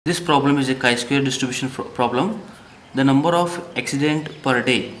This problem is a chi-square distribution problem. The number of accident per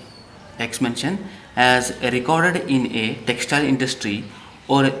day X mentioned as recorded in a textile industry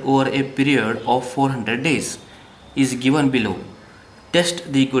over a period of 400 days is given below.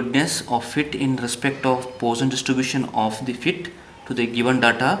 Test the goodness of fit in respect of Poisson distribution of the fit to the given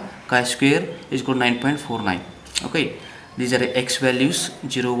data. Chi-square is equal to 9.49. Okay, these are X values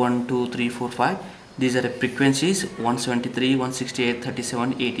 0, 1, 2, 3, 4, 5. These are frequencies 173, 168,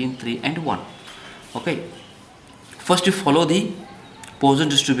 37, 18, 3 and 1. Okay, first you follow the Poisson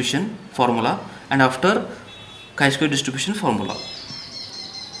distribution formula and after chi-square distribution formula.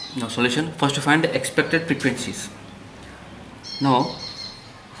 Now solution, first to find the expected frequencies. Now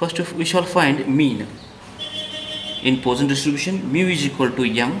first we shall find mean. In Poisson distribution, mu is equal to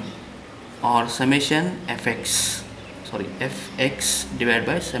m or summation fx divided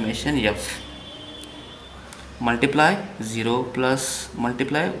by summation f. Multiply 0 plus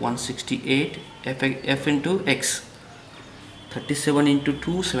multiply 168 f into x, 37 into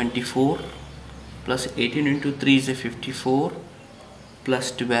 2 74 plus 18 into 3 is a 54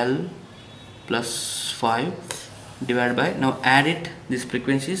 plus 12 plus 5 divided by, now add it, these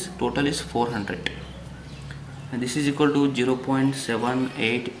frequencies, total is 400 and this is equal to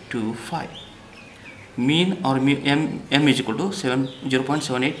 0.7825. Mean or m is equal to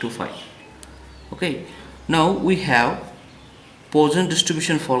 0.7825. okay, now we have Poisson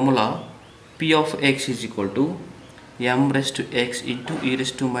distribution formula. P of x is equal to m raised to x into e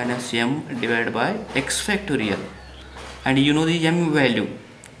raised to minus m divided by x factorial, and you know the m value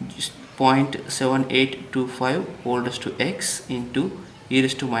 0.7825 whole raised to x into e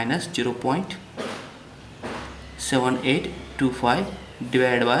raised to minus 0.7825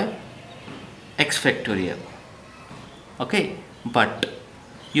 divided by x factorial. Okay, but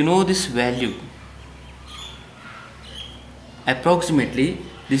you know this value approximately,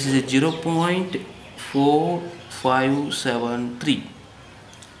 this is a 0.4573.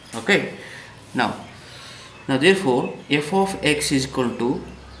 okay, now therefore f of x is equal to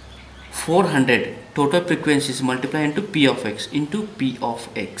 400 total frequencies multiply into p of x into p of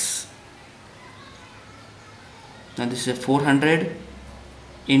x. Now this is a 400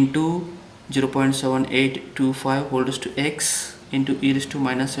 into 0.7825 whole raised to x into e raised to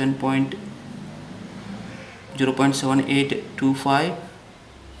minus 0.7825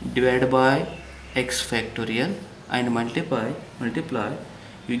 divided by x factorial and multiply,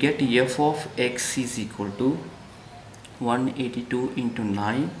 you get f of x is equal to 182 into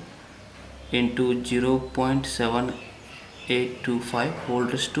 9 into 0.7825 whole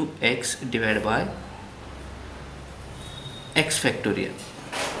raised to x divided by x factorial.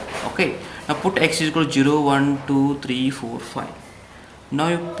 Okay, now put x is equal to 0, 1, 2, 3, 4, 5. Now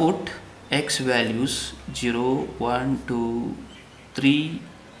you put x values 0, 1, 2, 3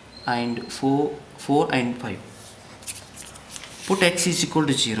 and 4 and 5. Put x is equal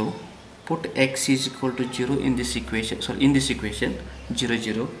to 0. Put x is equal to 0 in this equation, 0,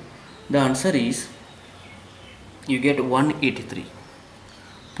 0. The answer is, you get 183.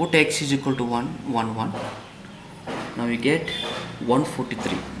 Put x is equal to 1, 1, 1. Now you get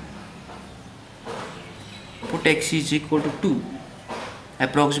 143. Put x is equal to 2,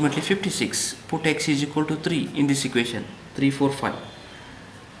 approximately 56. Put x is equal to 3 in this equation, 3, 4, 5.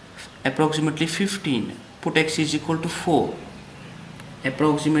 Approximately 15. Put x is equal to 4,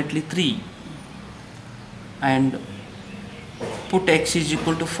 approximately 3. And put x is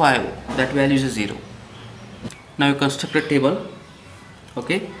equal to 5, that value is a 0. Now you construct a table.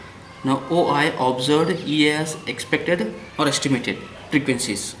 Okay, now OI observed, E as expected or estimated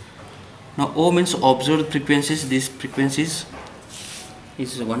frequencies. Now O means observed frequencies. These frequencies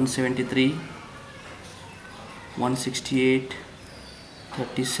is 173, 168,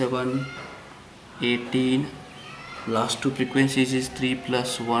 37, 18. Last two frequencies is 3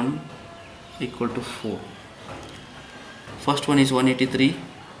 plus 1 equal to 4. First one is 183,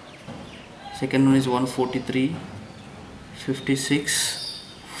 second one is 143, 56,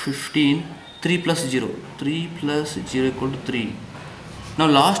 15, 3 plus 0 equal to 3. Now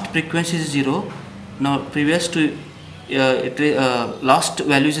last frequency is 0. Now previous to last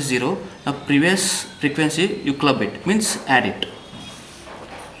value is 0. Now previous frequency you club it, means add it.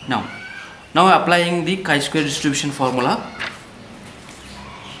 Now applying the chi-square distribution formula.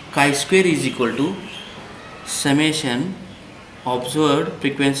 Chi-square is equal to summation observed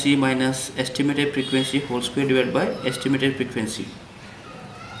frequency minus estimated frequency whole square divided by estimated frequency,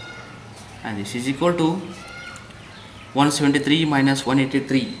 and this is equal to 173 minus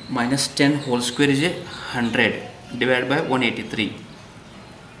 183 minus 10 whole square is 100 divided by 183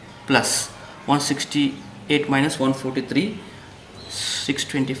 plus 168 minus 143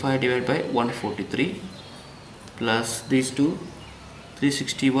 625 divided by 143 plus these two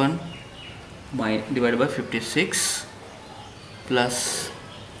 361 divided by 56 plus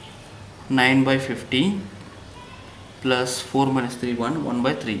 9 by 15 plus 4 minus 3 1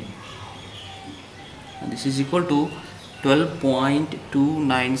 by 3, and this is equal to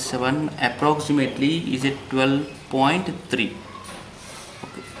 12.297, approximately is at 12.3.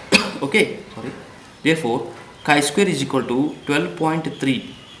 Okay, sorry. Therefore, chi-square is equal to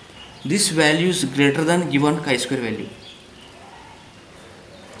 12.3. This value is greater than given chi-square value.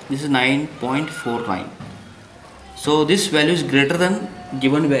 This is 9.49. So this value is greater than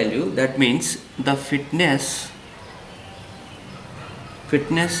given value. That means the fitness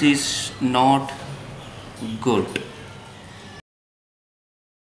is not good.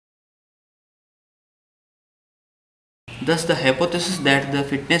 Thus the hypothesis that the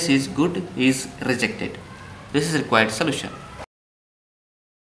fitness is good is rejected. This is required solution.